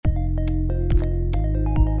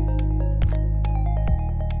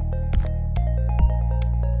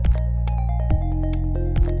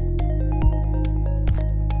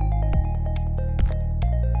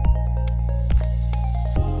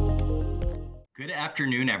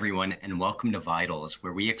afternoon, everyone, and welcome to Vitals,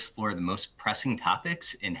 where we explore the most pressing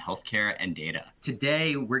topics in healthcare and data.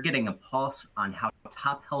 Today, we're getting a pulse on how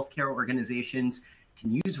top healthcare organizations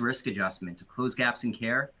can use risk adjustment to close gaps in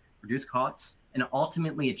care, reduce costs, and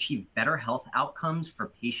ultimately achieve better health outcomes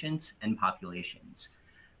for patients and populations.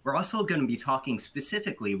 We're also going to be talking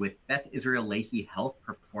specifically with Beth Israel Lahey Health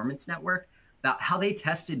Performance Network about how they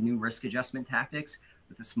tested new risk adjustment tactics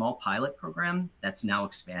with a small pilot program that's now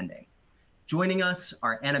expanding. Joining us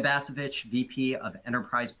are Anna Basevich, VP of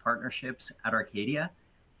Enterprise Partnerships at Arcadia,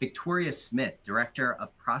 Victoria Smith, Director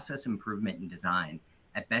of Process Improvement and Design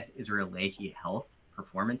at Beth Israel Lahey Health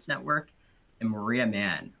Performance Network, and Maria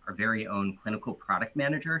Mann, our very own Clinical Product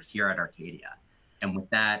Manager here at Arcadia. And with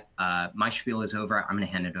that, my spiel is over. I'm going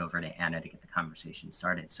to hand it over to Anna to get the conversation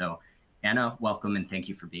started. So Anna, welcome and thank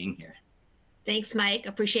you for being here. Thanks, Mike.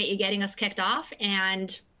 Appreciate you getting us kicked off,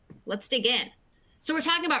 and let's dig in. So we're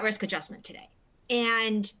talking about risk adjustment today,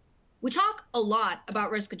 and we talk a lot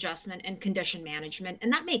about risk adjustment and condition management,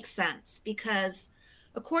 and that makes sense because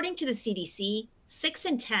according to the CDC, 6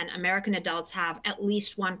 in 10 American adults have at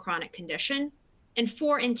least one chronic condition, and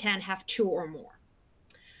 4 in 10 have 2 or more.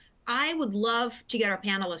 I would love to get our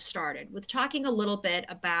panelists started with talking a little bit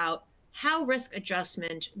about how risk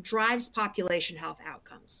adjustment drives population health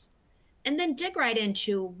outcomes, and then dig right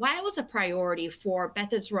into why it was a priority for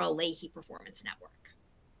Beth Israel Lahey Performance Network.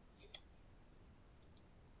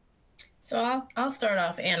 So I'll start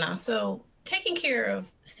off, Anna. So taking care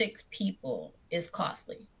of 6 people is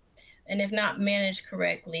costly. And if not managed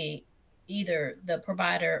correctly, either the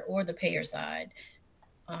provider or the payer side,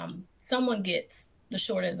 someone gets the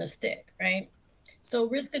short end of the stick, right? So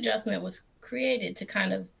risk adjustment was created to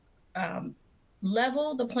kind of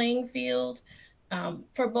level the playing field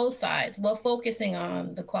for both sides while focusing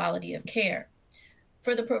on the quality of care.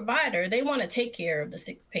 For the provider, they want to take care of the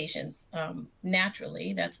sick patients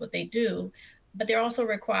naturally. That's what they do. But they're also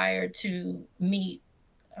required to meet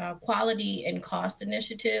quality and cost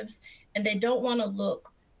initiatives. And they don't want to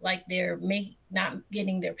look like they're not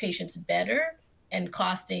getting their patients better and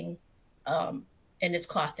costing, and it's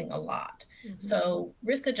costing a lot. Mm-hmm. So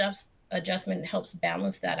risk adjustment helps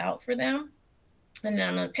balance that out for them. And then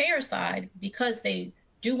on the payer side, because they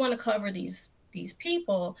do want to cover these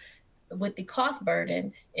people with the cost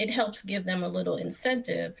burden, it helps give them a little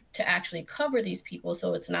incentive to actually cover these people.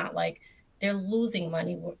 So it's not like they're losing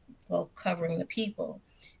money while covering the people.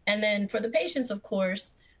 And then for the patients, of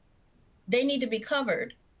course, they need to be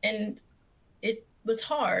covered. And it was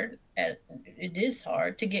hard, it is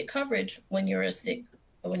hard to get coverage when you're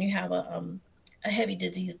when you have a heavy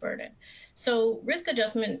disease burden. So risk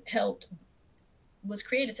adjustment was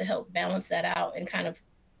created to help balance that out and kind of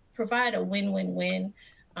provide a win-win-win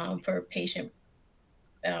for patient,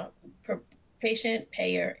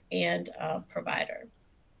 payer, and provider.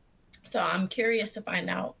 So I'm curious to find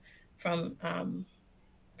out from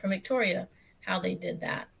Victoria how they did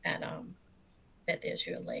that at Beth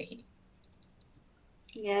Israel Lahey.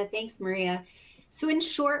 Yeah, thanks, Maria. So in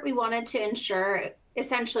short, we wanted to ensure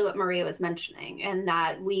essentially what Maria was mentioning, and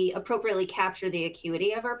that we appropriately capture the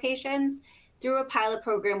acuity of our patients. Through a pilot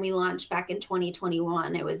program we launched back in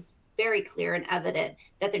 2021, it was very clear and evident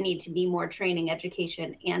that there need to be more training,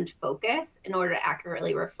 education, and focus in order to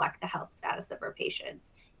accurately reflect the health status of our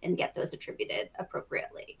patients and get those attributed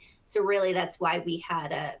appropriately. So really that's why we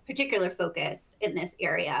had a particular focus in this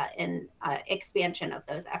area and expansion of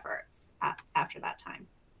those efforts after that time.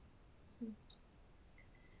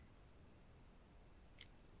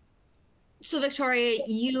 So Victoria,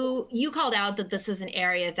 you called out that this is an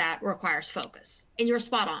area that requires focus, and you're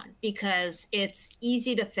spot on, because it's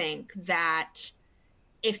easy to think that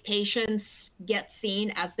if patients get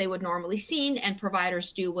seen as they would normally seen and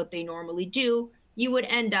providers do what they normally do, you would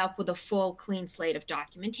end up with a full clean slate of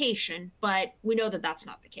documentation, but we know that that's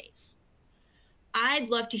not the case. I'd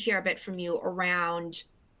love to hear a bit from you around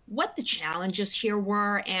what the challenges here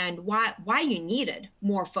were and why you needed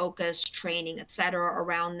more focus, training, et cetera,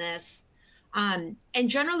 around this. And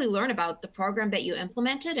generally learn about the program that you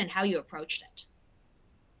implemented and how you approached it.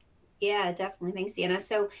 Yeah, definitely. Thanks, Anna.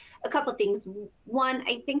 So a couple of things. One,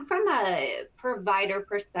 I think from a provider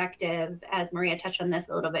perspective, as Maria touched on this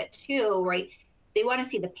a little bit too, right? They want to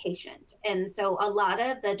see the patient. And so a lot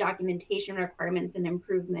of the documentation requirements and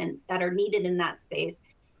improvements that are needed in that space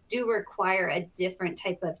do require a different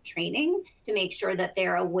type of training to make sure that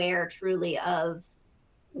they're aware truly of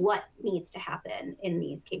what needs to happen in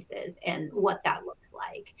these cases and what that looks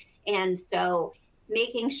like. And so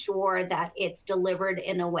making sure that it's delivered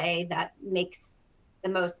in a way that makes the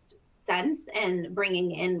most sense and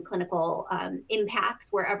bringing in clinical impacts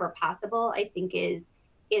wherever possible, I think is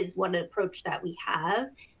is one approach that we have.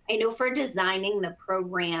 I know for designing the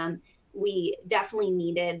program, we definitely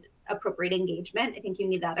needed appropriate engagement. I think you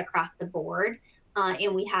need that across the board.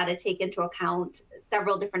 And we had to take into account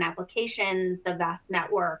several different applications, the vast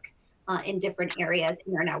network in different areas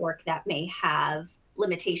in our network that may have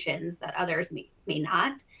limitations that others may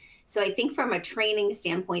not. So I think from a training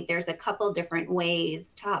standpoint, there's a couple different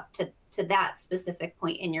ways to that specific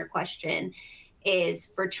point in your question. Is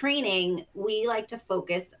for training, we like to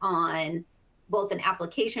focus on both an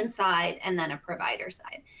application side and then a provider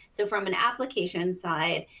side. So from an application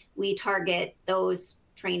side, we target those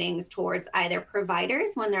trainings towards either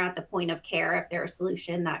providers when they're at the point of care, if they're a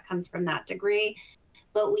solution that comes from that degree.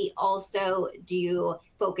 But we also do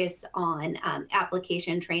focus on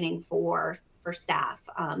application training for staff,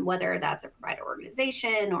 whether that's a provider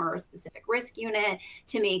organization or a specific risk unit,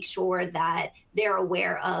 to make sure that they're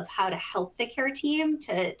aware of how to help the care team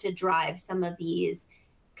to drive some of these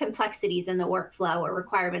complexities in the workflow or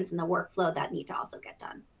requirements in the workflow that need to also get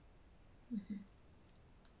done. Mm-hmm.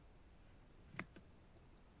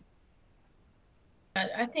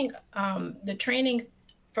 I think the training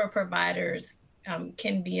for providers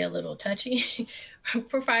can be a little touchy.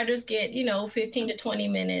 Providers get, 15 to 20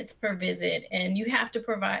 minutes per visit, and you have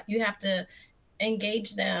to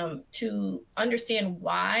engage them to understand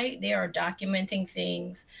why they are documenting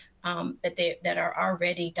things that are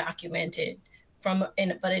already documented but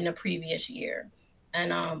in a previous year.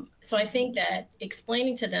 And so I think that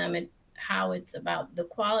explaining to them and how it's about the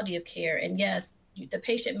quality of care, and yes, the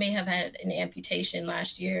patient may have had an amputation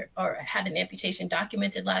last year or had an amputation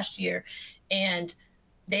documented last year, and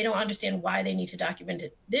they don't understand why they need to document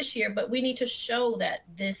it this year, but we need to show that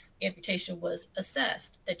this amputation was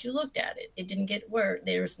assessed, that you looked at it, it didn't get worse,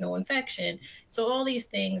 there was no infection. So all these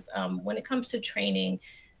things, when it comes to training,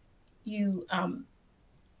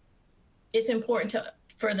 it's important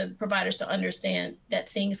for the providers to understand that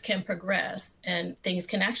things can progress and things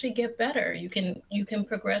can actually get better. You can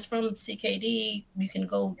progress from CKD, you can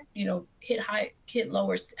go, hit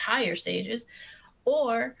higher stages,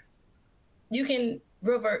 or you can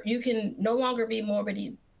revert, you can no longer be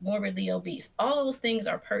morbidly obese. All of those things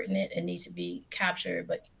are pertinent and need to be captured,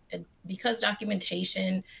 but because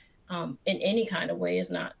documentation in any kind of way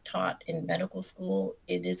is not taught in medical school,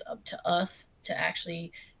 it is up to us to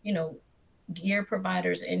actually, gear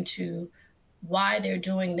providers into why they're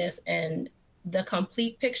doing this. And the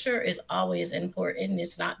complete picture is always important.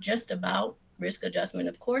 It's not just about risk adjustment.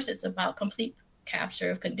 Of course, it's about complete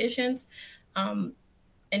capture of conditions. And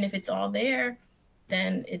if it's all there,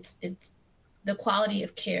 then it's the quality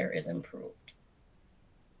of care is improved.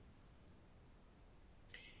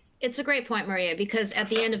 It's a great point, Maria, because at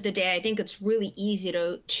the end of the day, I think it's really easy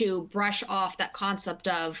to brush off that concept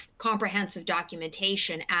of comprehensive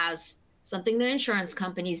documentation as something that insurance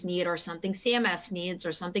companies need, or something CMS needs,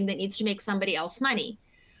 or something that needs to make somebody else money.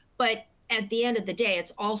 But at the end of the day,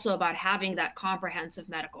 it's also about having that comprehensive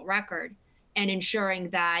medical record and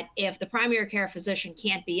ensuring that if the primary care physician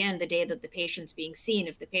can't be in the day that the patient's being seen,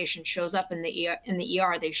 if the patient shows up in the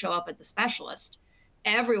ER, they show up at the specialist,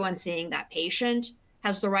 everyone seeing that patient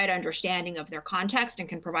has the right understanding of their context and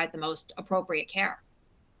can provide the most appropriate care.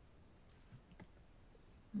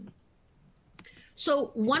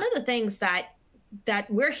 So one of the things that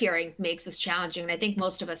we're hearing makes this challenging, and I think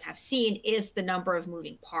most of us have seen, is the number of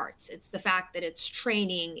moving parts. It's the fact that it's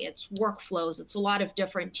training, it's workflows, it's a lot of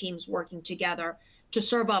different teams working together to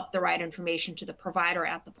serve up the right information to the provider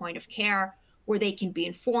at the point of care, where they can be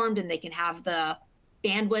informed and they can have the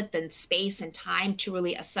bandwidth and space and time to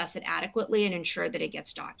really assess it adequately and ensure that it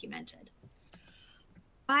gets documented.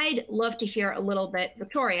 I'd love to hear a little bit,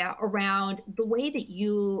 Victoria, around the way that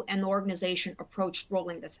you and the organization approached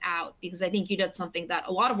rolling this out, because I think you did something that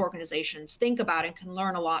a lot of organizations think about and can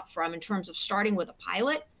learn a lot from, in terms of starting with a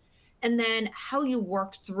pilot, and then how you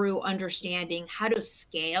worked through understanding how to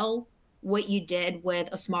scale what you did with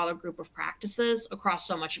a smaller group of practices across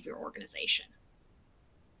so much of your organization.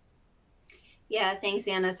 Yeah, thanks,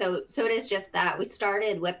 Anna. So it is just that we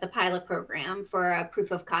started with the pilot program for a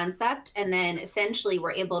proof of concept, and then essentially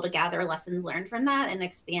we're able to gather lessons learned from that and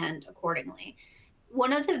expand accordingly.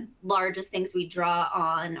 One of the largest things we draw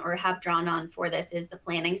on, or have drawn on for this, is the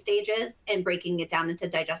planning stages and breaking it down into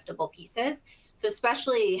digestible pieces. So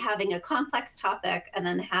especially having a complex topic and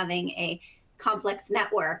then having a complex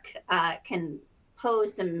network can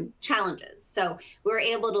pose some challenges. So we were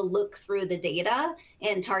able to look through the data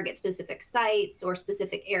and target specific sites or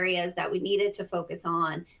specific areas that we needed to focus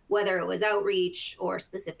on, whether it was outreach or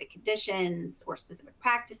specific conditions or specific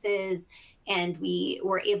practices. And we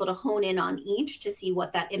were able to hone in on each to see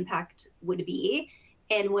what that impact would be.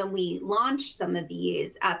 And when we launch some of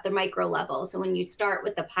these at the micro level, so when you start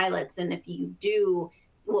with the pilots, and if you do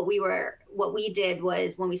what we did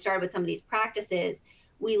was when we started with some of these practices,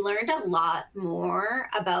 we learned a lot more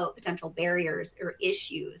about potential barriers or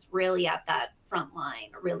issues really at that front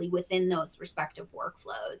line, or really within those respective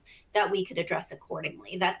workflows that we could address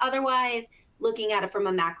accordingly, that otherwise, looking at it from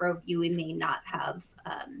a macro view, we may not have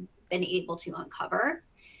been able to uncover.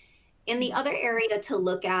 And the other area to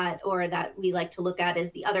look at, or that we like to look at,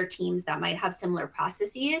 is the other teams that might have similar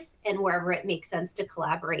processes, and wherever it makes sense to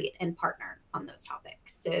collaborate and partner on those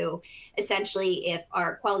topics. So essentially, if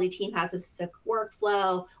our quality team has a specific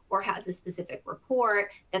workflow or has a specific report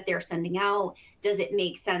that they're sending out, does it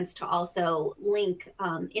make sense to also link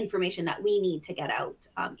information that we need to get out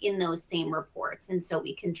in those same reports? And so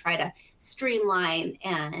we can try to streamline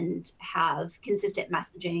and have consistent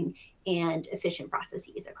messaging and efficient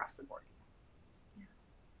processes across the board.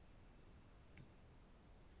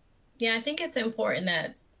 Yeah, I think it's important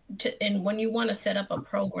that and when you want to set up a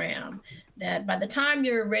program, that by the time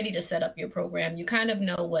you're ready to set up your program, you kind of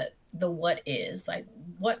know what is, like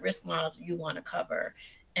what risk model you want to cover,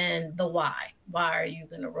 and the why. Why are you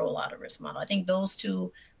going to roll out a risk model? I think those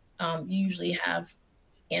two you usually have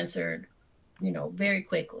answered, very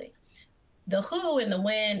quickly. The who and the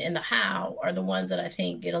when and the how are the ones that I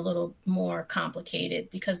think get a little more complicated,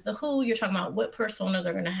 because the who, you're talking about what personas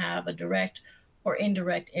are going to have a direct or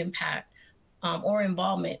indirect impact or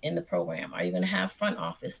involvement in the program. Are you going to have front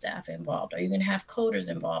office staff involved? Are you going to have coders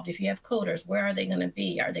involved? If you have coders, where are they going to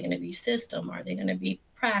be? Are they going to be system? Are they going to be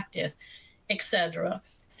practice, etc.?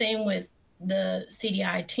 Same with the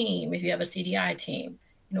CDI team. If you have a CDI team,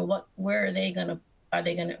 where are they going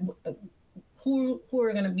to, who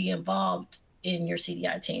are going to be involved in your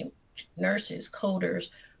CDI team? Nurses, coders,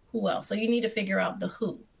 who else? So you need to figure out the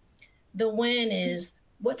who. The when is,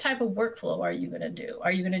 what type of workflow are you going to do?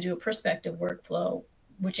 Are you going to do a prospective workflow,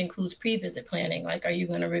 which includes pre-visit planning? Like, are you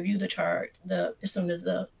going to review the chart as soon as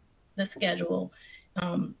the schedule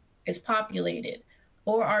is populated?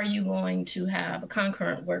 Or are you going to have a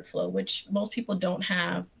concurrent workflow, which most people don't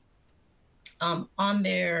have on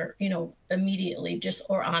their, immediately, just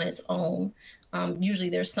or on its own?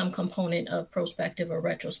 Usually there's some component of prospective or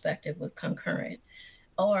retrospective with concurrent.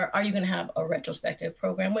 Or are you going to have a retrospective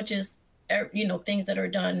program, which is, things that are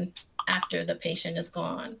done after the patient is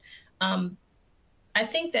gone? I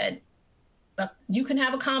think that you can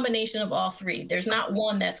have a combination of all three. There's not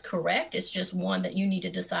one that's correct. It's just one that you need to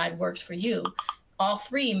decide works for you. All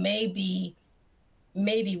three may be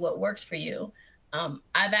what works for you.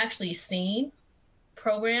 I've actually seen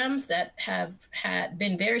programs that have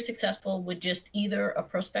been very successful with just either a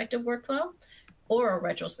prospective workflow or a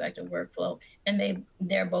retrospective workflow, and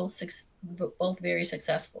they're both very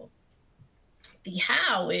successful. The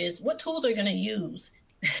how is, what tools are you going to use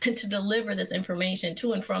to deliver this information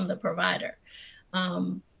to and from the provider?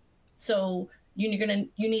 So you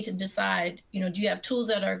need to decide, do you have tools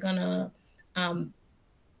that are going to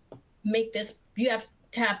make this, you have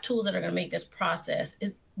to have tools that are going to make this process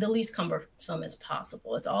the least cumbersome as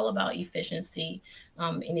possible. It's all about efficiency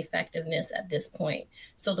and effectiveness at this point.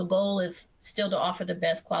 So the goal is still to offer the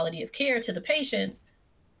best quality of care to the patients,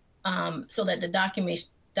 so that the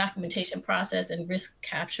documentation process and risk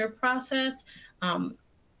capture process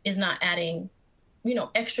is not adding,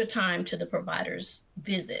 extra time to the provider's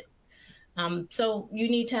visit. So you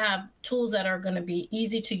need to have tools that are going to be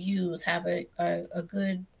easy to use, have a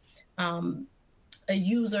good, a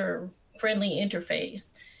user-friendly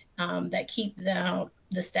interface that keep the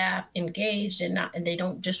staff engaged and they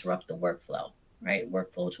don't disrupt the workflow, right?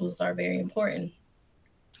 Workflow tools are very important.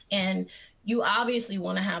 And you obviously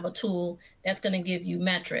want to have a tool that's going to give you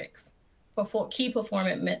metrics. Key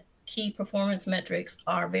performance metrics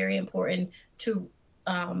are very important to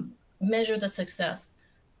measure the success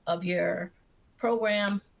of your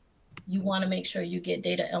program. You want to make sure you get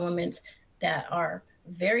data elements that are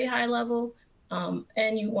very high level,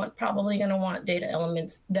 and you probably going to want data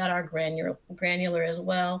elements that are granular as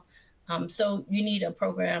well. So you need a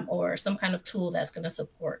program or some kind of tool that's going to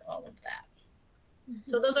support all of that.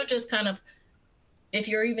 So those are just kind of, if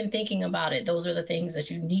you're even thinking about it, those are the things that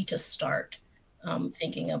you need to start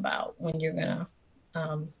thinking about when you're going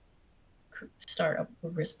to start a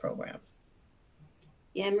risk program.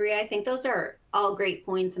 Yeah, Maria, I think those are all great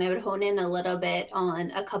points, and I would hone in a little bit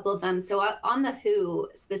on a couple of them. So on the who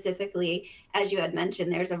specifically, as you had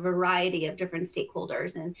mentioned, there's a variety of different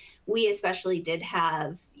stakeholders, and we especially did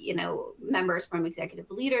have, members from executive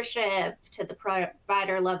leadership to the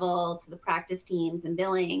provider level, to the practice teams and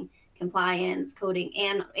billing, compliance, coding,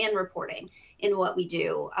 and reporting in what we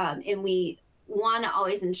do. And we want to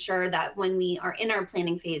always ensure that when we are in our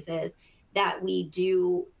planning phases, that we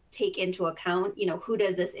do take into account, who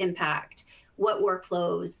does this impact? What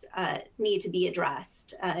workflows need to be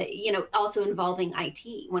addressed? Also involving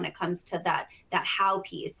IT when it comes to that how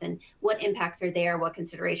piece, and what impacts are there? What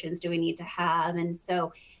considerations do we need to have? And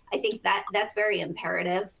so I think that's very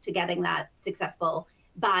imperative to getting that successful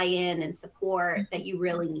buy-in and support that you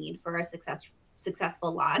really need for a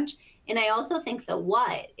successful launch. And I also think the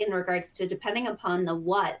what, in regards to, depending upon the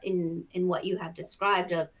what in what you have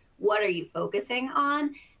described of what are you focusing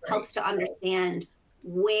on, helps to understand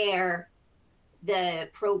where the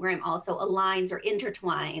program also aligns or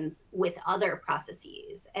intertwines with other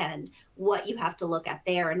processes, and what you have to look at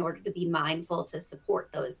there in order to be mindful to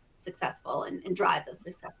support those successful and drive those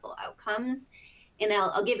successful outcomes. And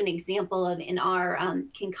I'll give an example of, in our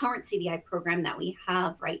concurrent CDI program that we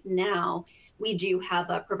have right now, we do have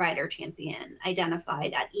a provider champion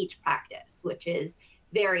identified at each practice, which is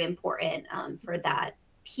very important for that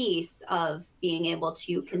piece of being able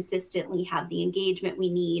to consistently have the engagement we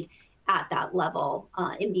need at that level,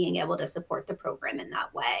 in being able to support the program in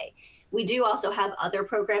that way. We do also have other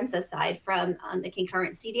programs aside from the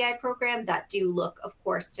concurrent CDI program that do look, of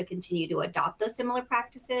course, to continue to adopt those similar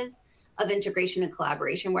practices of integration and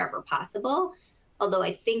collaboration wherever possible. Although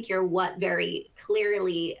I think your what very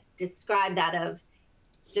clearly described that of,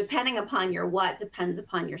 depending upon your what depends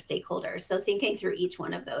upon your stakeholders. So thinking through each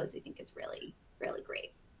one of those, I think, is really, really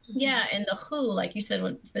great. Yeah, and the who, like you said,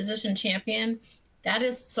 with physician champion, that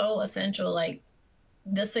is so essential. Like,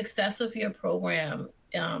 the success of your program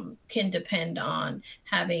can depend on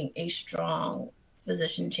having a strong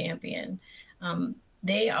physician champion.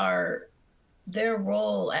 Their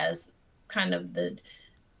role as kind of the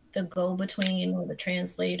go-between, or the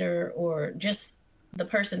translator, or just the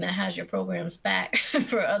person that has your programs back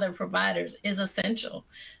for other providers, is essential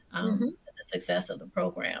to the success of the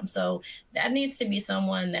program. So that needs to be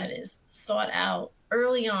someone that is sought out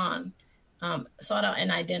early on, sought out and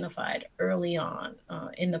identified early on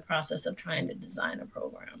in the process of trying to design a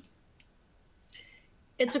program.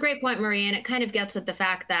 It's a great point, Maria, and it kind of gets at the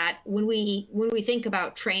fact that when we think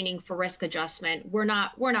about training for risk adjustment, we're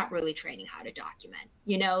not really training how to document.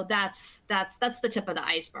 That's the tip of the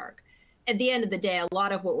iceberg. At the end of the day, a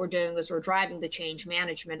lot of what we're doing is we're driving the change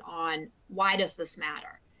management on, why does this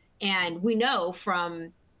matter? And we know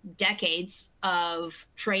from decades of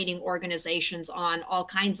training organizations on all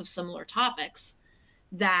kinds of similar topics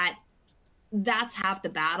that that's half the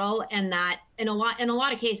battle, and that in a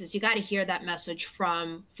lot of cases you got to hear that message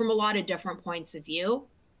from a lot of different points of view.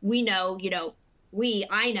 We know,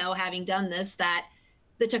 I know, having done this, that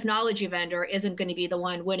the technology vendor isn't going to be the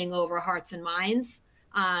one winning over hearts and minds,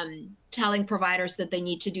 telling providers that they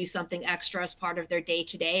need to do something extra as part of their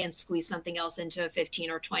day-to-day and squeeze something else into a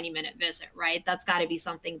 15 or 20-minute visit, right? That's got to be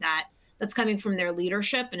something that's coming from their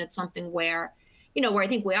leadership, and it's something where I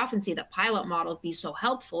think we often see the pilot model be so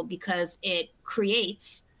helpful, because it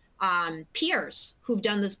creates peers who've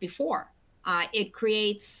done this before. It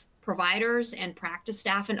creates providers and practice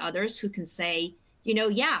staff and others who can say,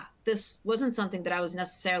 yeah, this wasn't something that I was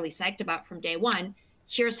necessarily psyched about from day one.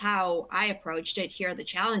 Here's how I approached it. Here are the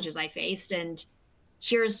challenges I faced, and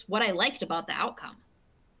here's what I liked about the outcome.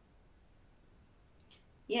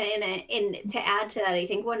 Yeah, and to add to that, I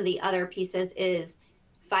think one of the other pieces is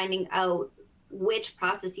finding out which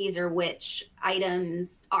processes or which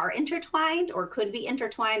items are intertwined or could be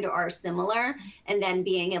intertwined or are similar, and then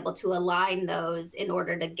being able to align those in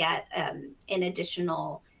order to get an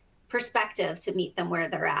additional perspective to meet them where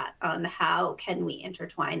they're at on how can we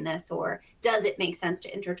intertwine this, or does it make sense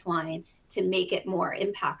to intertwine to make it more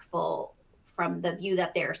impactful from the view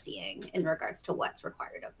that they're seeing in regards to what's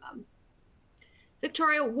required of them.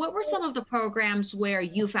 Victoria, what were some of the programs where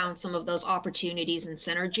you found some of those opportunities and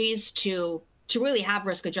synergies to really have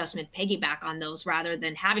risk adjustment piggyback on those rather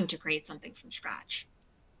than having to create something from scratch?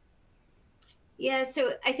 Yeah,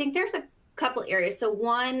 so I think there's a couple areas. So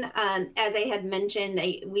one, as I had mentioned,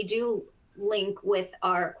 we do link with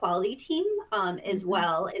our quality team as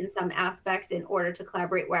well in some aspects in order to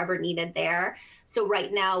collaborate wherever needed there. So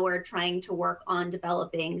right now we're trying to work on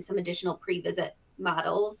developing some additional pre-visit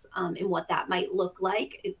models and what that might look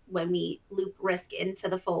like when we loop risk into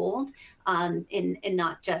the fold, and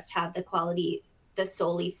not just have the quality, the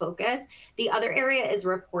solely focus. The other area is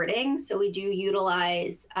reporting. So we do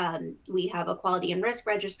utilize, we have a quality and risk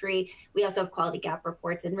registry. We also have quality gap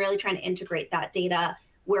reports, and really trying to integrate that data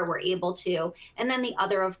where we're able to. And then the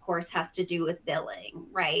other, of course, has to do with billing,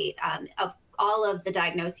 right? all of the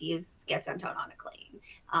diagnoses get sent out on a claim,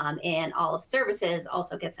 and all of services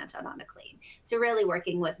also get sent out on a claim. So really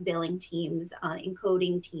working with billing teams,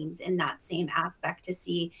 encoding teams in that same aspect to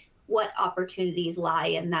see what opportunities lie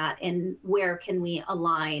in that and where can we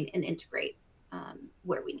align and integrate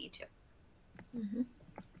where we need to. Mm-hmm.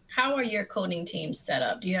 How are your coding teams set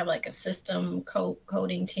up? Do you have like a system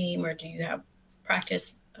coding team, or do you have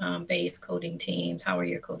practice based coding teams? How are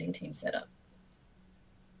your coding teams set up?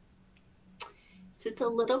 So it's a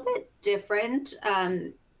little bit different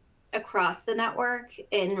across the network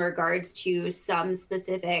in regards to some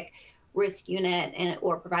specific risk unit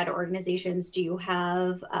or provider organizations do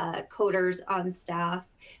have coders on staff.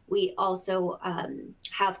 We also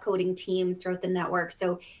have coding teams throughout the network.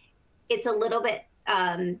 So it's a little bit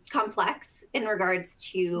complex in regards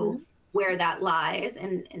to where that lies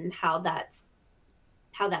and how that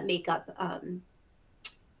makeup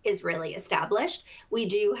is really established. We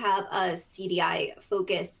do have a CDI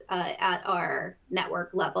focus at our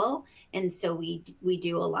network level, and so we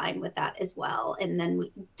do align with that as well. And then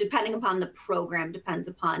depending upon the program, depends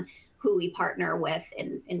upon who we partner with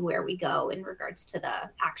and where we go in regards to the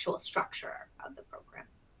actual structure of the program.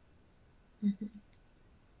 Mm-hmm.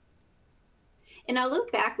 And I'll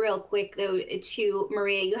look back real quick though to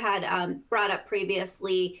Maria, you had brought up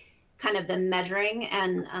previously kind of the measuring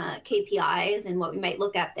and KPIs and what we might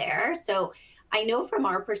look at there. So I know from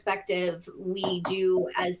our perspective, we do,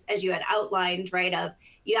 as you had outlined, right, of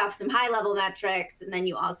you have some high level metrics and then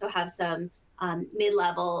you also have some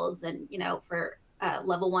mid-levels and, you know, for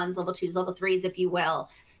level 1s, level 2s, level 3s, if you will.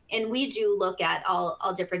 And we do look at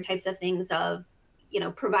all different types of things of, you know,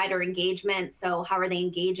 provider engagement. So how are they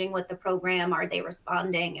engaging with the program? Are they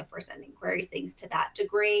responding if we're sending queries, things to that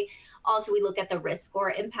degree? Also, we look at the risk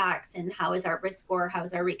score impacts and how is our risk score?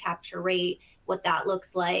 How's our recapture rate? What that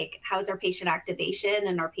looks like? How's our patient activation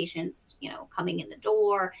and our patients, you know, coming in the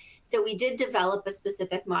door? So we did develop a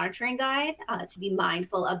specific monitoring guide to be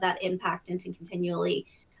mindful of that impact and to continually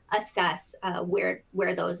assess where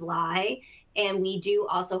those lie. And we do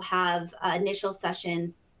also have initial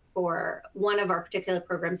sessions. For one of our particular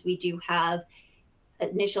programs, we do have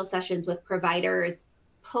initial sessions with providers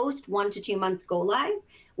post 1 to 2 months go live,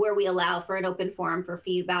 where we allow for an open forum for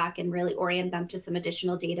feedback and really orient them to some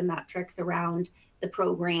additional data metrics around the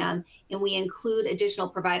program. And we include additional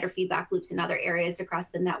provider feedback loops in other areas across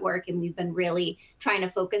the network. And we've been really trying to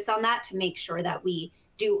focus on that to make sure that we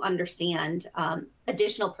do understand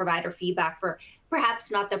additional provider feedback for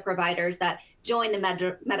perhaps not the providers that join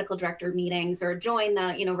the medical director meetings or join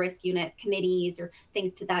the, you know, risk unit committees or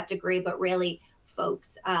things to that degree, but really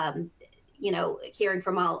folks, you know, hearing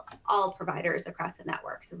from all providers across the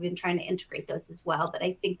network. So we've been trying to integrate those as well. But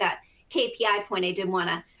I think that KPI point I did want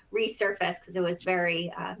to resurface because it was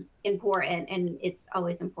very important, and it's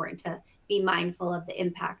always important to be mindful of the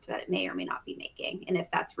impact that it may or may not be making, and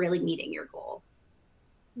if that's really meeting your goal.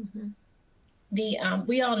 Mm-hmm.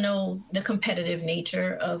 We all know the competitive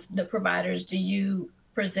nature of the providers. Do you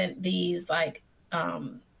present these like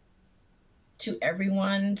to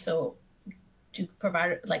everyone, so to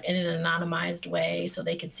provide like in an anonymized way so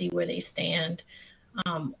they can see where they stand,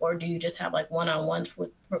 or do you just have like one-on-ones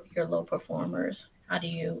with your low performers? How do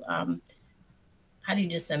you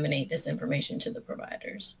disseminate this information to the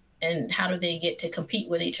providers, and how do they get to compete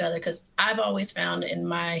with each other? Because I've always found in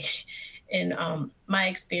my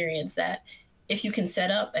experience that if you can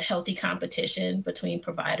set up a healthy competition between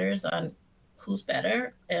providers on who's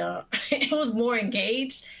better, who's more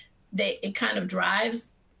engaged, it kind of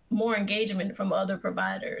drives more engagement from other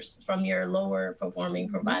providers, from your lower performing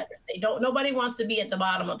providers. Nobody wants to be at the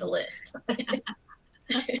bottom of the list.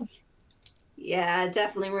 Yeah,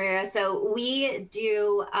 definitely, Maria. So we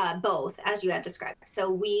do both, as you had described. So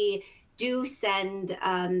we do send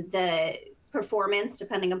the performance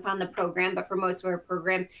depending upon the program, but for most of our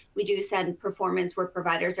programs, we do send performance where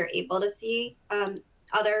providers are able to see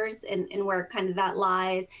others and where kind of that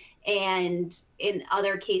lies. And in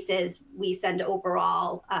other cases, we send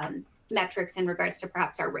overall metrics in regards to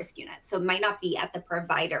perhaps our risk unit. So it might not be at the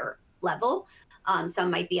provider level.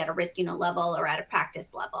 Some might be at a risk unit level or at a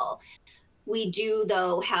practice level. We do,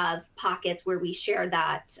 though, have pockets where we share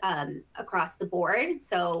that across the board.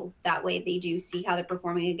 So that way they do see how they're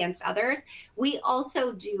performing against others. We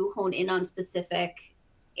also do hone in on specific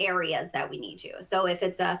areas that we need to. So if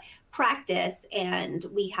it's a practice and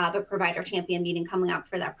we have a provider champion meeting coming up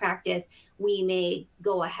for that practice, we may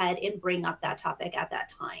go ahead and bring up that topic at that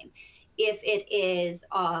time. If it is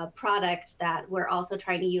a product that we're also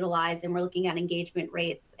trying to utilize and we're looking at engagement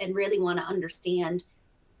rates and really want to understand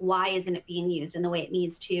why isn't it being used in the way it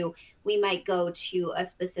needs to, we might go to a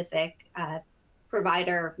specific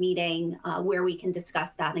provider meeting where we can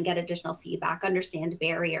discuss that and get additional feedback, understand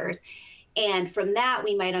barriers. And from that,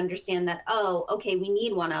 we might understand that, oh, okay, we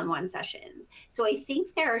need one-on-one sessions. So I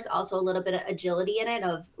think there's also a little bit of agility in it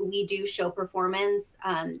of we do show performance,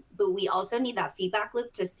 but we also need that feedback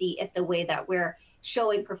loop to see if the way that we're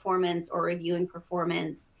showing performance or reviewing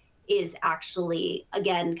performance is actually,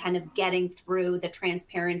 again, kind of getting through the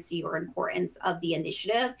transparency or importance of the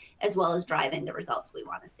initiative, as well as driving the results we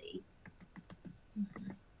want to see.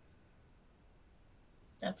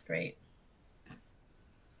 That's great.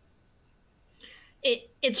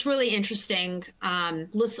 It's really interesting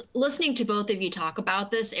listening to both of you talk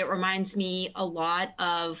about this. It reminds me a lot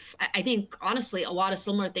of, I think, honestly, a lot of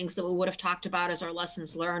similar things that we would have talked about as our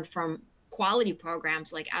lessons learned from quality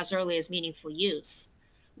programs like As Early as Meaningful Use,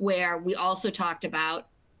 where we also talked about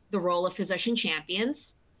the role of physician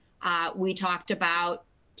champions. We talked about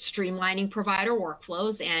streamlining provider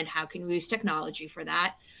workflows and how can we use technology for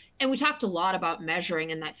that. And we talked a lot about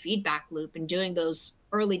measuring in that feedback loop and doing those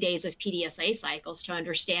early days of PDSA cycles to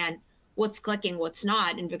understand what's clicking, what's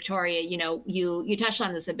not. And Victoria, you know, you touched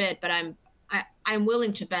on this a bit, but I'm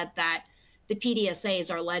willing to bet that the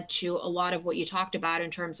PDSAs are led to a lot of what you talked about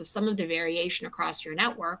in terms of some of the variation across your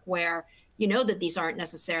network, where you know that these aren't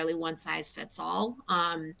necessarily one size fits all.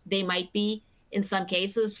 They might be in some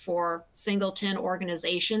cases for singleton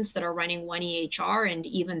organizations that are running one EHR, and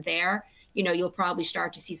even there, you know, you'll probably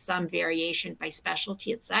start to see some variation by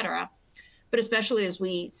specialty, et cetera. But especially as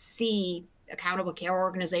we see accountable care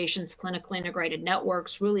organizations, clinically integrated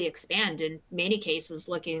networks really expand in many cases,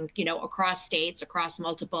 looking, you know, across states, across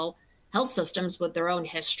multiple health systems with their own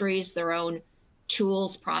histories, their own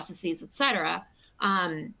tools, processes, et cetera.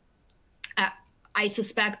 I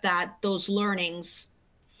suspect that those learnings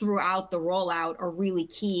throughout the rollout are really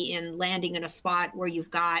key in landing in a spot where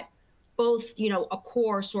you've got both, you know, a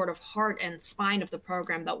core sort of heart and spine of the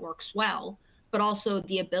program that works well, but also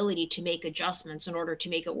the ability to make adjustments in order to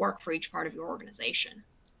make it work for each part of your organization.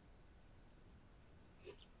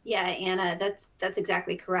 Yeah, Anna, that's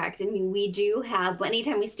exactly correct. I mean, we do have,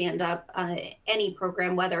 anytime we stand up any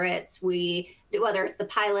program, whether it's the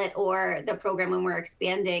pilot or the program when we're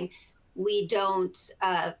expanding, we don't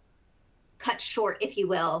cut short, if you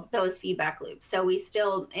will, those feedback loops. So we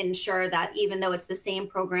still ensure that even though it's the same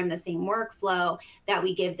program, the same workflow, that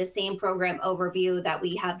we give the same program overview, that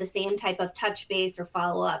we have the same type of touch base or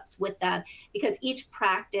follow-ups with them, because each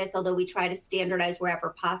practice, although we try to standardize wherever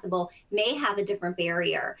possible, may have a different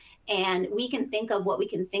barrier. And we can think of what we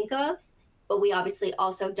can think of, but we obviously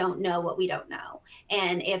also don't know what we don't know.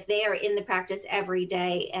 And if they are in the practice every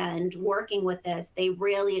day and working with this, they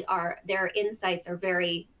really are, their insights are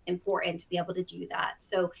very important to be able to do that.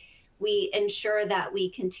 So we ensure that we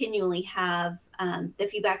continually have the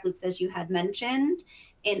feedback loops, as you had mentioned,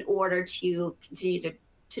 in order to continue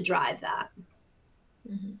to drive that.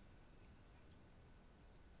 Mm-hmm.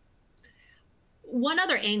 One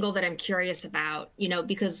other angle that I'm curious about, you know,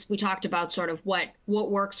 because we talked about sort of what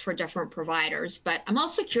works for different providers, but I'm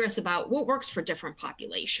also curious about what works for different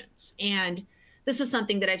populations. And this is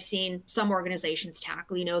something that I've seen some organizations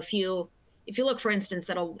tackle. You know, if you look, for instance,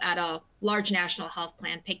 at a large national health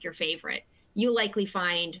plan, pick your favorite, you'll likely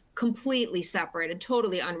find completely separate and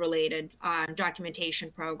totally unrelated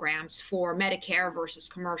documentation programs for Medicare versus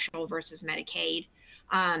commercial versus Medicaid.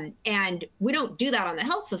 And we don't do that on the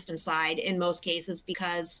health system side in most cases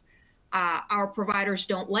because our providers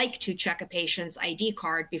don't like to check a patient's ID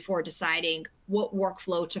card before deciding what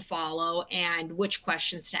workflow to follow and which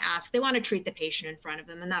questions to ask. They want to treat the patient in front of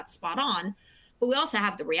them, and that's spot on. But we also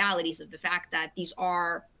have the realities of the fact that these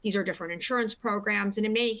are different insurance programs, and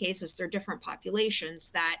in many cases, they're different populations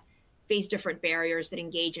that face different barriers, that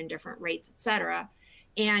engage in different rates, et cetera.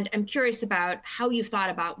 And I'm curious about how you've thought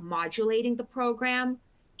about modulating the program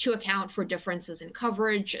to account for differences in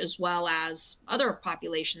coverage as well as other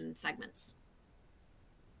population segments.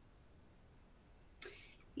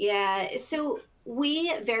 Yeah, so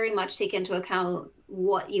we very much take into account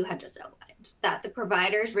what you had just outlined, that the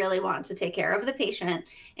providers really want to take care of the patient.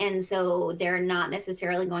 And so they're not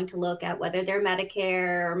necessarily going to look at whether they're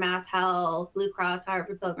Medicare or Mass Health, Blue Cross,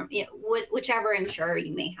 Harvard Pilgrim, you know, whichever insurer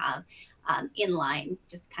you may have in line,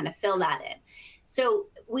 just kind of fill that in. So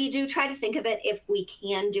we do try to think of it if we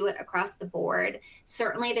can do it across the board.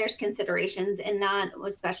 Certainly there's considerations in that,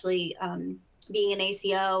 especially being an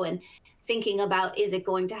ACO and thinking about, is it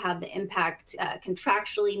going to have the impact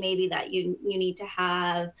contractually maybe that you need to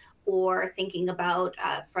have, or thinking about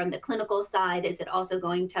from the clinical side, is it also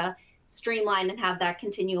going to streamline and have that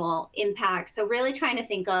continual impact? So really trying to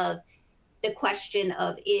think of the question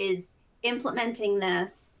of, is implementing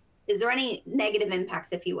this is there any negative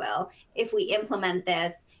impacts, if you will, if we implement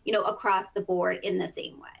this, across the board in the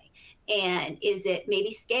same way? And is it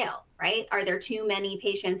maybe scale, right? Are there too many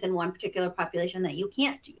patients in one particular population that you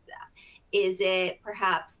can't do that? Is it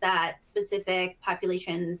perhaps that specific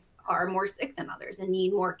populations are more sick than others and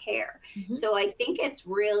need more care? Mm-hmm. So I think it's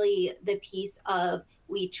really the piece of,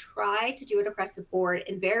 we try to do it across the board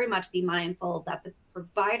and very much be mindful that the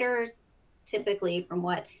providers, typically from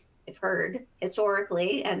what I've heard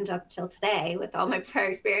historically and up till today with all my prior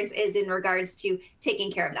experience, is in regards to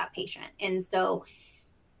taking care of that patient. And so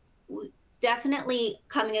definitely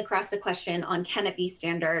coming across the question on, can it be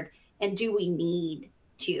standard, and do we need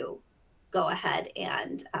to go ahead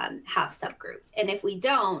and have subgroups? And if we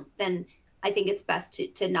don't, then I think it's best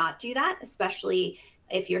to not do that, especially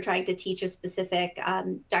if you're trying to teach a specific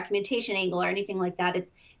documentation angle or anything like that.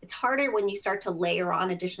 It's harder when you start to layer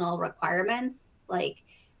on additional requirements. Like,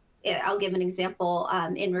 I'll give an example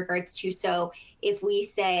in regards to, so if we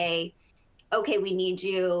say, okay, we need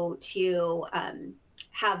you to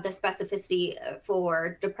have the specificity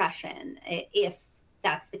for depression, if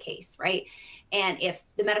that's the case, right? And if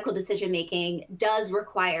the medical decision-making does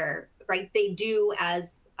require, right, they do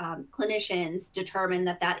as clinicians determine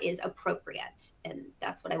that is appropriate. And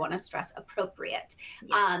that's what I want to stress, appropriate.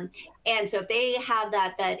 Yeah. And so if they have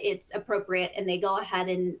that it's appropriate and they go ahead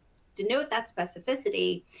and denote that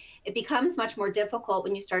specificity, it becomes much more difficult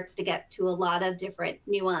when you start to get to a lot of different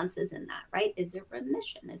nuances in that, right? Is it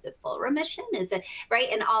remission? Is it full remission? Is it, right?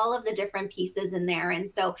 And all of the different pieces in there. And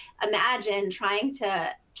so imagine trying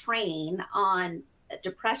to train on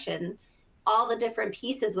depression, all the different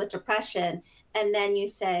pieces with depression, and then you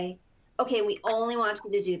say, okay, we only want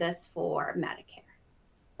you to do this for Medicare.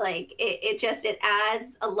 Like it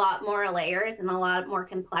adds a lot more layers and a lot more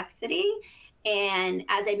complexity. And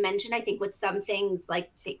as I mentioned, I think with some things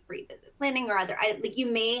like take pre-visit planning or other, like you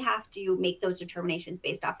may have to make those determinations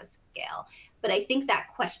based off a scale. But I think that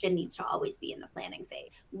question needs to always be in the planning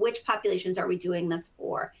phase. Which populations are we doing this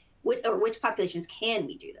for? Which populations can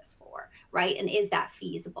we do this for, right? And is that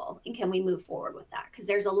feasible? And can we move forward with that? Because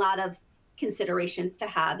there's a lot of considerations to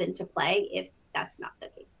have into play if that's not the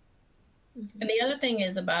case. And the other thing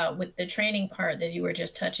is about with the training part that you were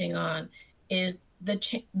just touching on is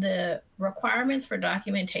the requirements for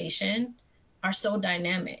documentation are so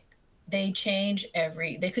dynamic. They could change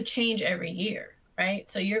every year,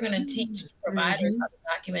 right? So you're going to teach providers how to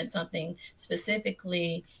document something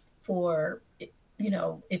specifically for,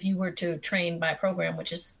 if you were to train by program,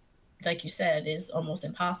 which is, like you said, is almost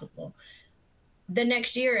impossible. The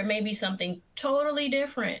next year, it may be something totally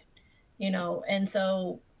different, and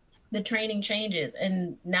so the training changes,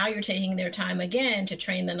 and now you're taking their time again to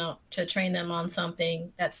train them on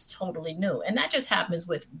something that's totally new. And that just happens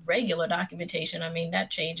with regular documentation. I mean, that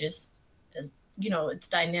changes, as it's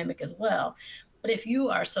dynamic as well. But if you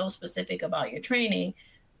are so specific about your training,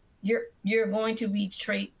 you're going to be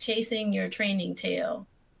chasing your training tail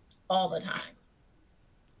all the time.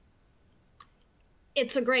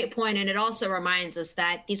 It's a great point, and it also reminds us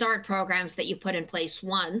that these aren't programs that you put in place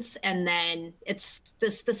once and then this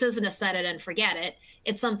isn't a set it and forget it.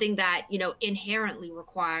 It's something that inherently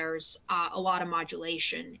requires a lot of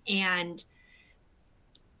modulation. And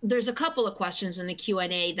there's a couple of questions in the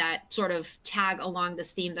Q&A that sort of tag along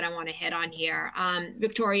this theme that I want to hit on here.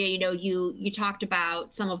 Victoria, you talked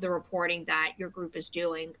about some of the reporting that your group is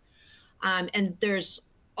doing, and there's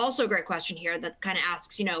also a great question here that kind of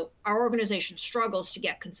asks, our organization struggles to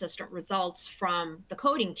get consistent results from the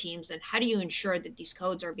coding teams, and how do you ensure that these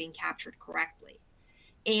codes are being captured correctly?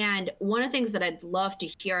 And one of the things that I'd love to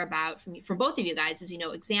hear about from both of you guys is,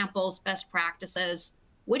 examples, best practices.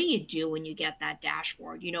 What do you do when you get that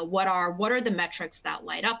dashboard? What are the metrics that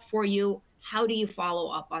light up for you? How do you follow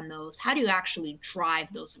up on those? How do you actually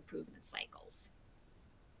drive those improvement cycles?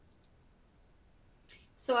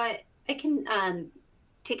 So I can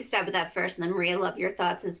take a stab at that first, and then Maria, love your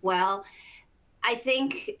thoughts as well. I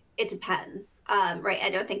think it depends, right?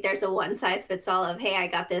 I don't think there's a one size fits all of, hey, I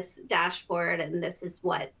got this dashboard and this is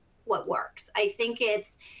what works. I think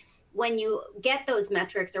it's when you get those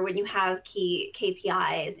metrics or when you have key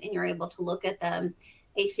KPIs and you're able to look at them,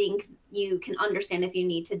 I think you can understand if you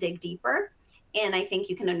need to dig deeper. And I think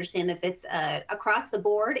you can understand if it's a across the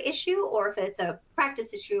board issue or if it's a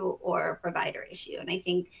practice issue or a provider issue. And I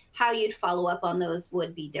think how you'd follow up on those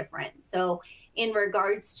would be different. So in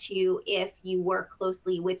regards to if you work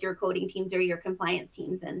closely with your coding teams or your compliance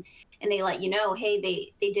teams and they let you know, hey,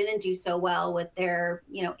 they didn't do so well with their,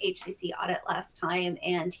 HCC audit last time,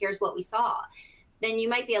 and here's what we saw. Then you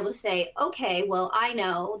might be able to say, okay, well, I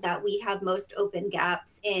know that we have most open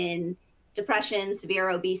gaps in depression, severe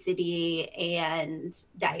obesity, and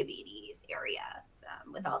diabetes area,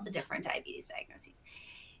 with all the different diabetes diagnoses.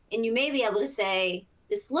 And you may be able to say,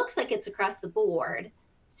 this looks like it's across the board.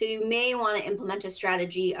 So you may want to implement a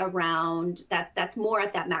strategy around that that's more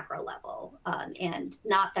at that macro level, and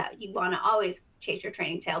not that you want to always chase your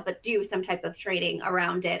training tail, but do some type of training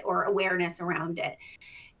around it or awareness around it.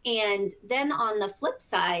 And then on the flip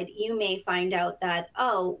side, you may find out that,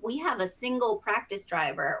 oh, we have a single practice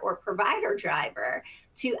driver or provider driver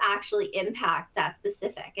to actually impact that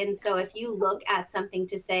specific. And so if you look at something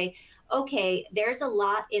to say, okay, there's a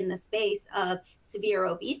lot in the space of severe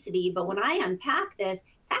obesity, but when I unpack this,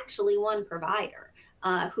 it's actually one provider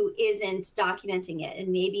who isn't documenting it.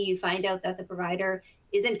 And maybe you find out that the provider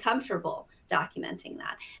isn't comfortable documenting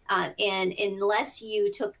that. And unless you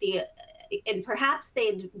took and perhaps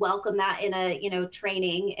they'd welcome that in a,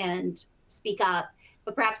 training and speak up,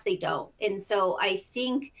 but perhaps they don't. And so I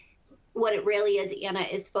think what it really is, Anna,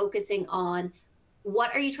 is focusing on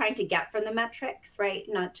what are you trying to get from the metrics, right?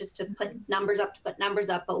 Not just to put numbers up to put numbers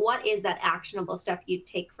up, but what is that actionable step you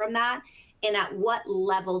take from that? And at what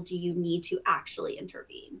level do you need to actually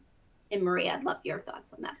intervene? And Maria, I'd love your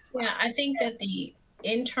thoughts on that as well. Yeah, I think that the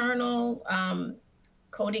internal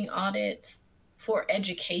coding audits for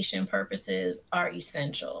education purposes are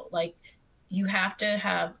essential. Like, you have to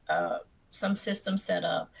have some system set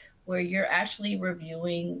up where you're actually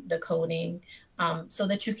reviewing the coding so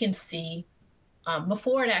that you can see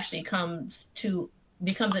before it actually becomes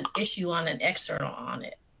an issue on an external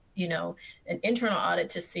audit, an internal audit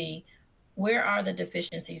to see where are the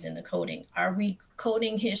deficiencies in the coding. Are we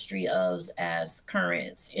coding history ofs as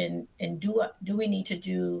currents? And do we need to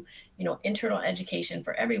do, internal education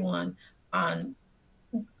for everyone on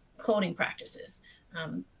coding practices?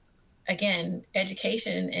 Again,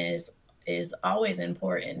 education is always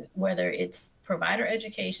important, whether it's provider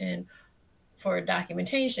education for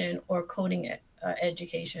documentation or coding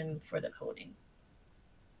education for the coding.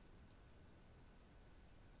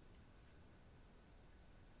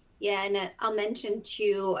 Yeah, and I'll mention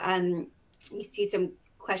too, you see some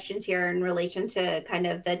questions here in relation to kind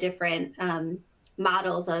of the different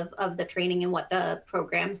models of the training and what the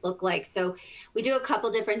programs look like. So we do a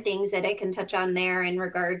couple different things that I can touch on there in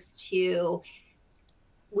regards to,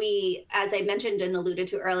 as I mentioned and alluded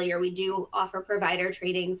to earlier, we do offer provider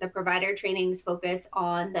trainings. The provider trainings focus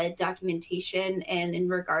on the documentation and in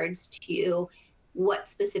regards to what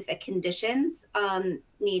specific conditions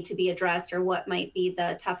need to be addressed, or what might be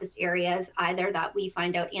the toughest areas, either that we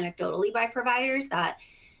find out anecdotally by providers that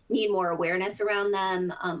need more awareness around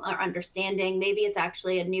them, or understanding. Maybe it's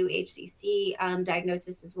actually a new HCC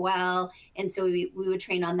diagnosis as well. And so we would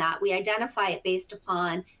train on that. We identify it based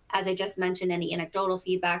upon, as I just mentioned, any anecdotal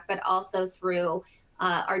feedback, but also through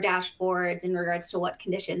our dashboards in regards to what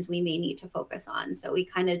conditions we may need to focus on. So we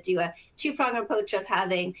kind of do a two-pronged approach of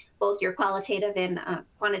having both your qualitative and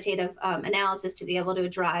quantitative analysis to be able to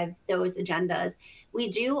drive those agendas. We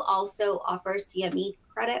do also offer CME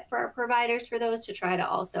credit for our providers for those, to try to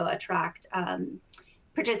also attract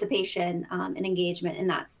participation and engagement in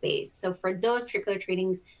that space. So for those particular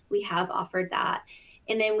trainings, we have offered that.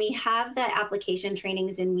 And then we have the application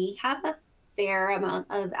trainings, and we have a fair amount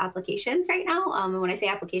of applications right now. And when I say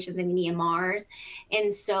applications, I mean EMRs.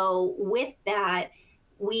 And so with that,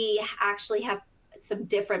 we actually have some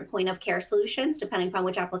different point of care solutions depending upon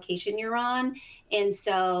which application you're on. And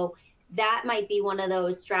so that might be one of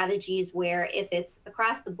those strategies where if it's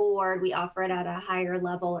across the board, we offer it at a higher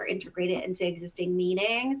level or integrate it into existing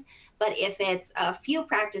meetings. But if it's a few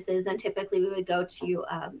practices, then typically we would go to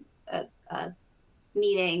a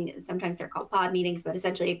meeting. Sometimes they're called pod meetings, but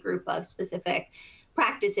essentially a group of specific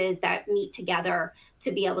practices that meet together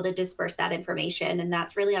to be able to disperse that information. And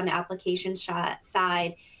that's really on the application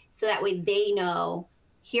side. So that way they know,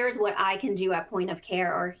 here's what I can do at point of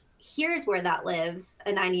care, or here's where that lives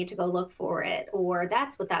and I need to go look for it, or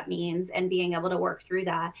that's what that means, and being able to work through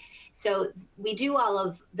that. So we do all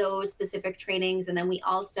of those specific trainings. And then we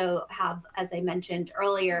also have, as I mentioned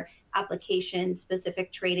earlier, application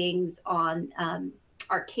specific trainings on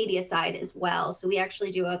Arcadia side as well. So we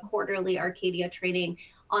actually do a quarterly Arcadia training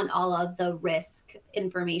on all of the risk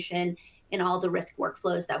information and all the risk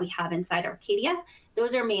workflows that we have inside Arcadia.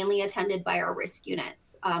 Those are mainly attended by our risk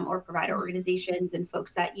units or provider organizations and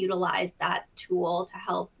folks that utilize that tool to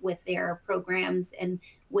help with their programs and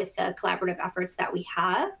with the collaborative efforts that we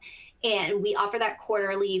have. And we offer that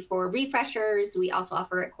quarterly for refreshers. We also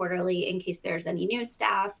offer it quarterly in case there's any new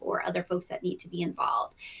staff or other folks that need to be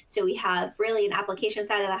involved. So we have really an application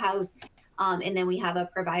side of the house, And then we have a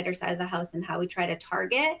provider side of the house and how we try to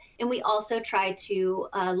target. And we also try to,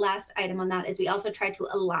 last item on that is we also try to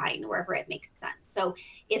align wherever it makes sense. So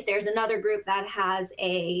if there's another group that has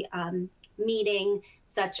a meeting,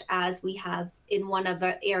 such as we have in one of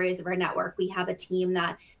the areas of our network, we have a team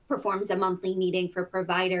that performs a monthly meeting for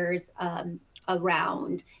providers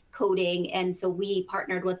around coding. And so we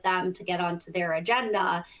partnered with them to get onto their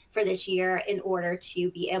agenda for this year in order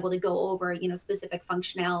to be able to go over, specific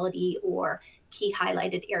functionality or key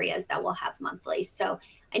highlighted areas that we'll have monthly. So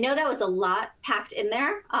I know that was a lot packed in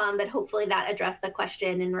there, but hopefully that addressed the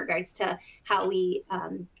question in regards to how we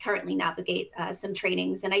currently navigate some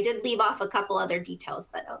trainings. And I did leave off a couple other details,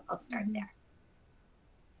 but I'll start there.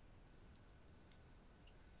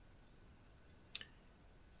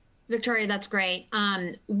 Victoria, that's great.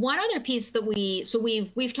 One other piece that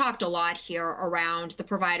we've talked a lot here around the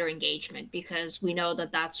provider engagement, because we know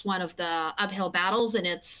that that's one of the uphill battles, and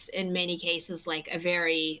it's in many cases like a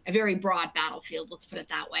very broad battlefield. Let's put it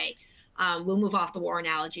that way. We'll move off the war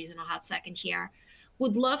analogies in a hot second here.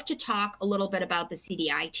 Would love to talk a little bit about the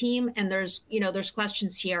CDI team, and there's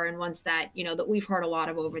questions here and ones that that we've heard a lot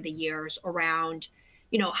of over the years around.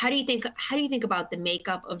 How do you think about the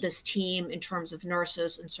makeup of this team in terms of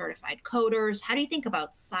nurses and certified coders? How do you think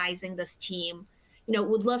about sizing this team?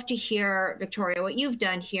 Would love to hear, Victoria, what you've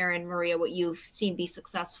done here, and Maria, what you've seen be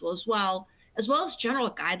successful as well as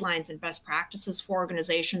general guidelines and best practices for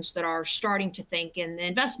organizations that are starting to think in the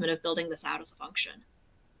investment of building this out as a function.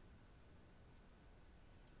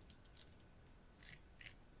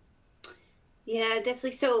 Yeah,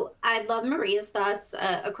 definitely. So I love Maria's thoughts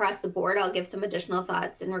across the board. I'll give some additional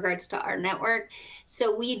thoughts in regards to our network.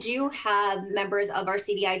 So we do have members of our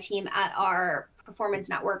CDI team at our performance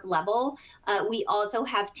network level. We also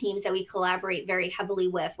have teams that we collaborate very heavily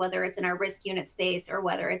with, whether it's in our risk unit space or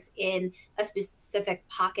whether it's in a specific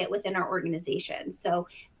pocket within our organization. So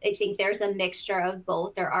I think there's a mixture of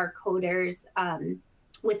both. There are coders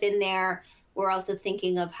within there. We're also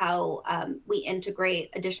thinking of how we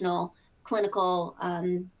integrate additional clinical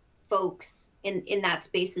folks in that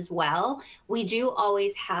space as well. We do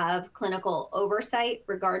always have clinical oversight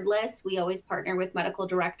regardless. We always partner with medical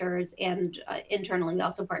directors, and internally we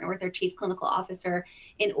also partner with our chief clinical officer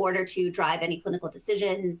in order to drive any clinical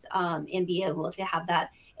decisions and be able to have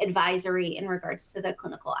that advisory in regards to the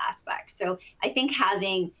clinical aspect. So I think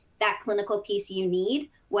having that clinical piece you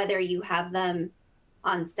need, whether you have them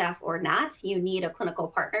on staff or not, you need a clinical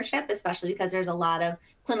partnership, especially because there's a lot of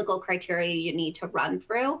clinical criteria you need to run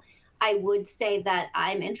through. I would say that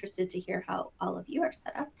I'm interested to hear how all of you are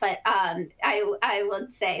set up, but I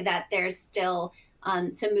would say that there's still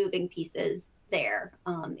some moving pieces there.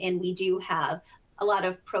 And we do have a lot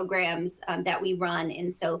of programs that we run.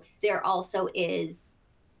 And so there also is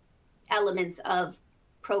elements of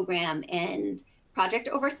program and project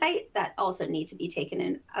oversight that also need to be taken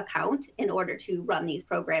in account in order to run these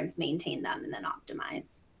programs, maintain them, and then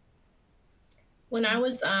optimize. When I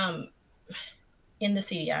was in the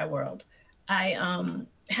CDI world, I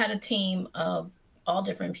had a team of all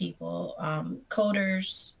different people,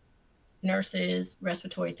 coders, nurses,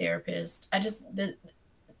 respiratory therapists.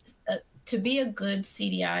 To be a good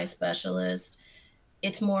CDI specialist,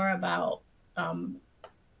 it's more about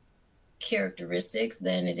characteristics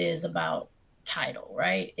than it is about title,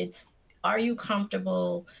 right? Are you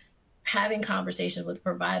comfortable having conversations with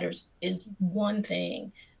providers is one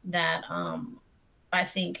thing that I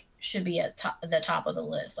think should be at the top of the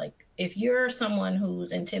list. Like if you're someone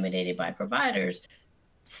who's intimidated by providers,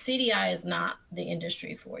 CDI is not the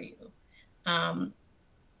industry for you.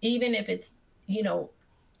 Even if it's,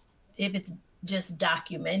 if it's just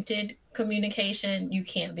documented communication, you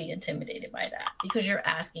can't be intimidated by that because you're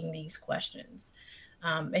asking these questions.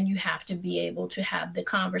 And you have to be able to have the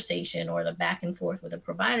conversation or the back and forth with a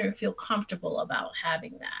provider and feel comfortable about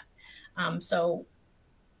having that. So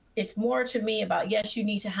it's more to me about, yes, you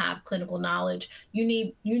need to have clinical knowledge. You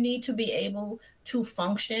need to be able to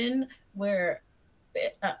function where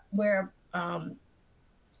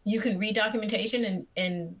you can read documentation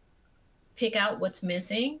and pick out what's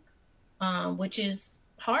missing, which is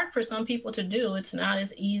hard for some people to do. It's not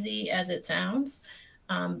as easy as it sounds.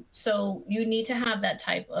 So you need to have that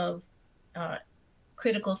type of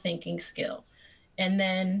critical thinking skill. And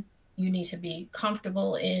then you need to be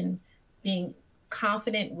comfortable in being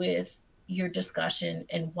confident with your discussion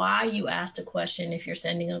and why you asked a question if you're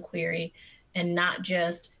sending a query, and not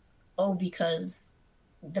just, because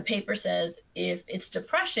the paper says if it's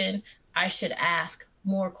depression, I should ask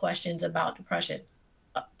more questions about depression.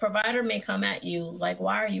 A provider may come at you like,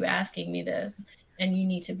 why are you asking me this? And you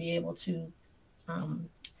need to be able to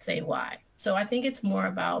say why. So I think it's more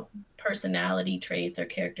about personality traits or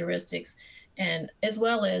characteristics, and as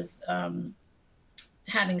well as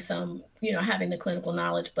having some, having the clinical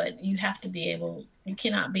knowledge, but you have to be able, you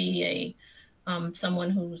cannot be someone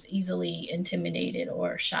who's easily intimidated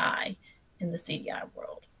or shy in the CDI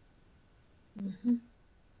world. Mm-hmm.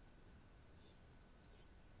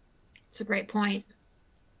 It's a great point.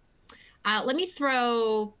 Let me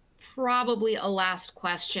throw probably a last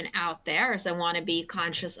question out there, as I want to be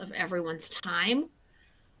conscious of everyone's time.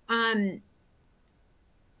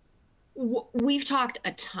 We've talked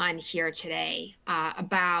a ton here today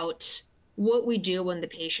about what we do when the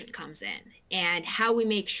patient comes in and how we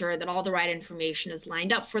make sure that all the right information is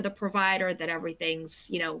lined up for the provider, that everything's,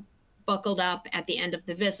 buckled up at the end of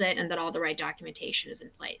the visit, and that all the right documentation is in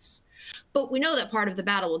place. But we know that part of the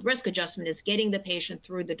battle with risk adjustment is getting the patient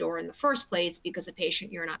through the door in the first place, because a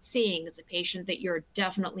patient you're not seeing is a patient that you're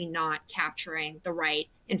definitely not capturing the right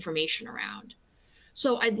information around.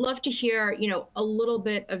 So I'd love to hear, a little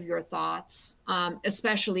bit of your thoughts,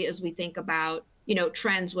 especially as we think about,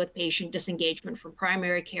 trends with patient disengagement from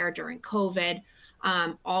primary care during COVID,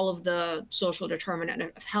 all of the social determinant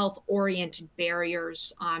of health-oriented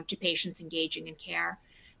barriers to patients engaging in care,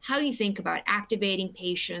 how you think about activating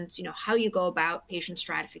patients, how you go about patient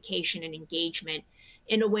stratification and engagement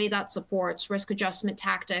in a way that supports risk adjustment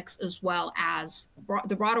tactics as well as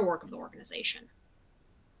the broader work of the organization.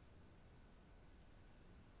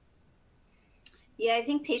 Yeah, I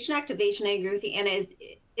think patient activation, I agree with you, Anna,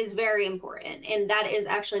 is very important. And that is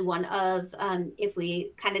actually one of, if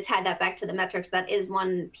we kind of tie that back to the metrics, that is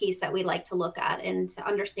one piece that we like to look at and to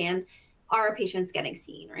understand, are patients getting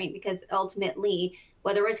seen, right? Because ultimately,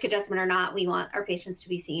 whether risk adjustment or not, we want our patients to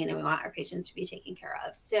be seen and we want our patients to be taken care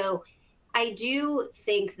of. So I do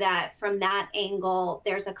think that from that angle,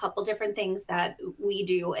 there's a couple different things that we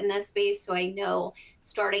do in this space. So I know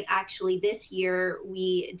starting actually this year,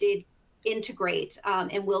 we did integrate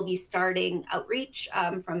and we'll be starting outreach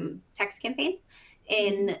from text campaigns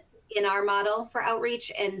in our model for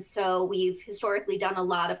outreach. And so we've historically done a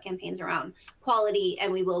lot of campaigns around quality,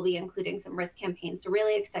 and we will be including some risk campaigns. So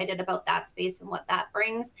really excited about that space and what that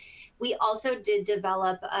brings. We also did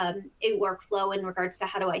develop a workflow in regards to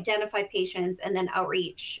how to identify patients and then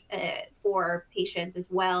outreach for patients as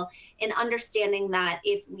well. And understanding that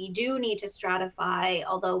if we do need to stratify,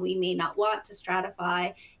 although we may not want to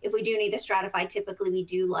stratify, if we do need to stratify, typically we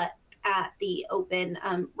do let at the open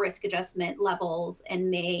risk adjustment levels and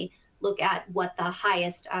may look at what the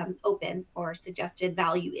highest open or suggested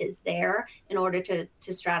value is there in order to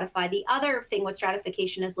stratify. The other thing with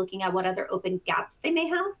stratification is looking at what other open gaps they may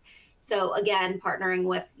have. So again, partnering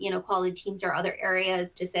with, quality teams or other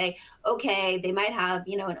areas to say, okay, they might have,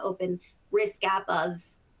 an open risk gap of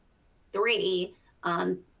 3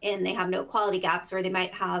 and they have no quality gaps, or they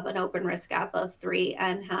might have an open risk gap of 3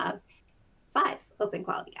 and have 5 open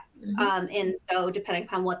quality gaps. And so depending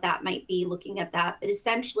upon what that might be, looking at that. But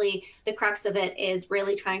essentially the crux of it is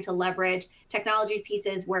really trying to leverage technology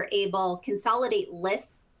pieces where able, consolidate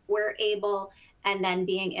lists where able, and then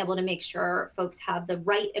being able to make sure folks have the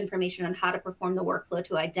right information on how to perform the workflow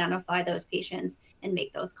to identify those patients and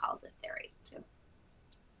make those calls if they're able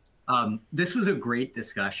to. This was a great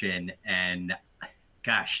discussion, and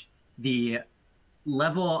gosh, the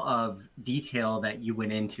level of detail that you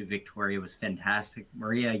went into, Victoria, was fantastic.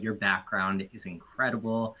 Maria, your background is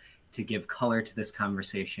incredible to give color to this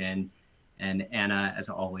conversation. And Anna, as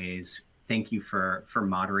always, thank you for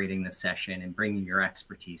moderating the session and bringing your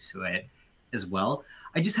expertise to it as well.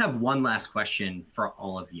 I just have one last question for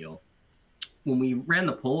all of you. When we ran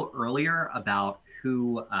the poll earlier about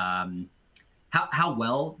who, how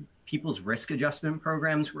well people's risk adjustment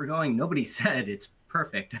programs were going, nobody said it's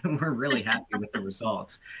perfect. We're really happy with the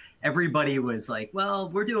results. Everybody was like, well,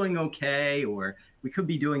 we're doing okay, or we could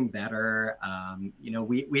be doing better.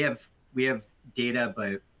 We have data,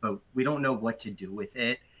 but we don't know what to do with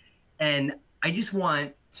it. And I just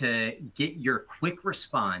want to get your quick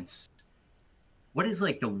response. What is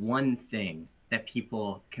like the one thing that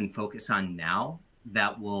people can focus on now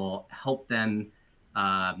that will help them,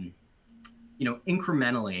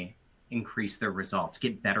 incrementally increase their results,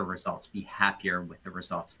 get better results, be happier with the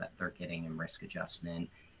results that they're getting in risk adjustment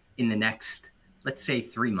in the next, let's say,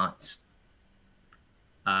 3 months?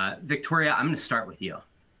 Victoria, I'm going to start with you.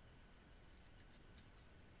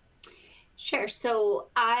 Sure. So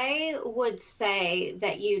I would say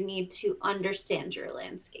that you need to understand your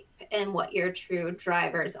landscape and what your true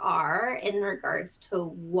drivers are in regards to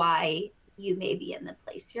why you may be in the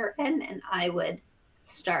place you're in. And I would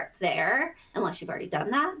start there, unless you've already done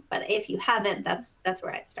that. But if you haven't, that's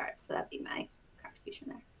where I'd start. So that'd be my contribution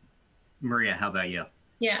there. Maria, how about you?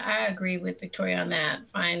 Yeah, I agree with Victoria on that.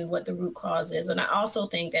 Find what the root cause is. And I also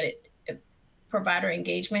think that provider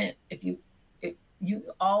engagement, you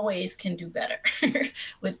always can do better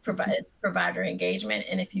with provider engagement.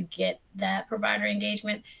 And if you get that provider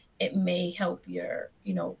engagement, it may help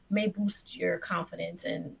may boost your confidence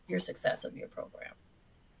and your success of your program.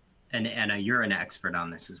 And Anna, you're an expert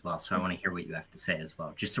on this as well, so I want to hear what you have to say as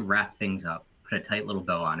well. Just to wrap things up, put a tight little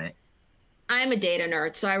bow on it. I'm a data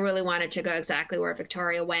nerd, so I really wanted to go exactly where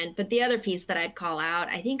Victoria went. But the other piece that I'd call out,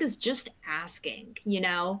 I think, is just asking,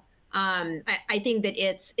 I think that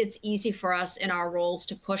it's easy for us in our roles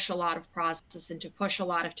to push a lot of process and to push a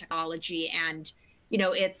lot of technology. And,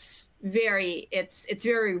 it's very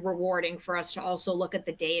rewarding for us to also look at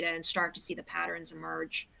the data and start to see the patterns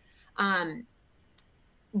emerge.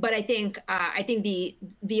 But I think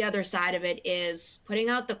the other side of it is putting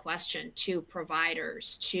out the question to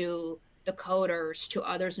providers, to the coders, to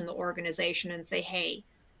others in the organization, and say, hey,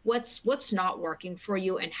 what's not working for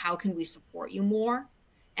you, and how can we support you more?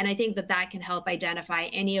 And I think that can help identify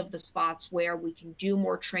any of the spots where we can do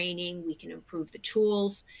more training, we can improve the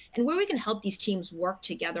tools, and where we can help these teams work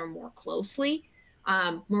together more closely.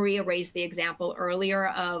 Maria raised the example earlier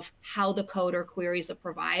of how the coder queries a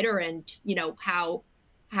provider, and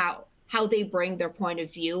how they bring their point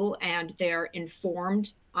of view and their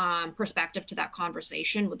informed perspective to that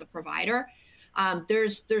conversation with the provider.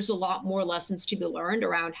 There's a lot more lessons to be learned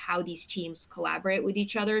around how these teams collaborate with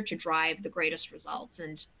each other to drive the greatest results.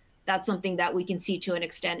 And that's something that we can see to an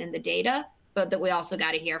extent in the data, but that we also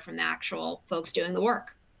got to hear from the actual folks doing the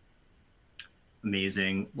work.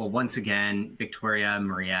 Amazing. Well, once again, Victoria,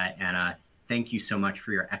 Maria, Anna, thank you so much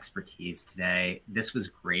for your expertise today. This was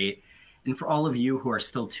great. And for all of you who are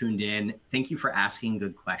still tuned in, thank you for asking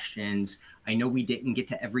good questions. I know we didn't get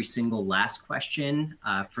to every single last question.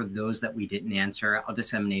 For those that we didn't answer, I'll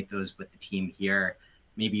disseminate those with the team here.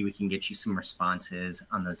 Maybe we can get you some responses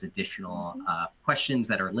on those additional questions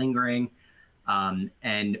that are lingering.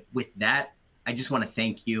 And with that, I just want to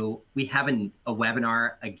thank you. We have a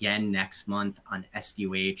webinar again next month on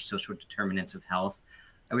SDOH, social determinants of health.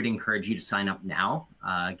 I would encourage you to sign up now,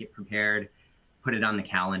 get prepared, put it on the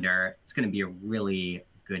calendar. It's going to be a really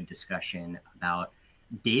good discussion about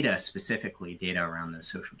data, specifically data around those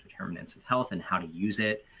social determinants of health and how to use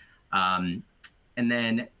it. And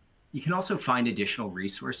then you can also find additional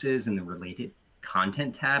resources in the related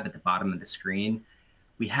content tab at the bottom of the screen.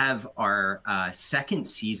 We have our second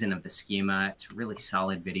season of the Schema. It's a really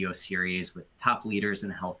solid video series with top leaders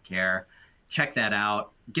in healthcare. Check that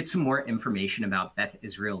out. Get some more information about Beth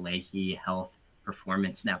Israel Lahey Health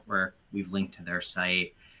Performance Network. We've linked to their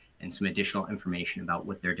site and some additional information about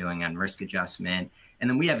what they're doing on risk adjustment. And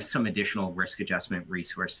then we have some additional risk adjustment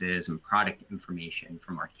resources and product information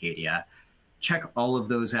from Arcadia. Check all of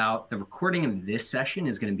those out. The recording of this session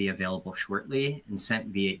is going to be available shortly and sent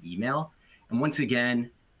via email. And once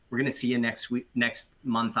again, we're going to see you next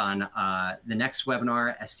month on the next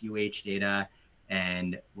webinar, SDOH data,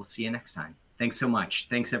 and we'll see you next time. Thanks so much.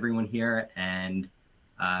 Thanks everyone here, and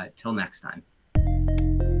till next time.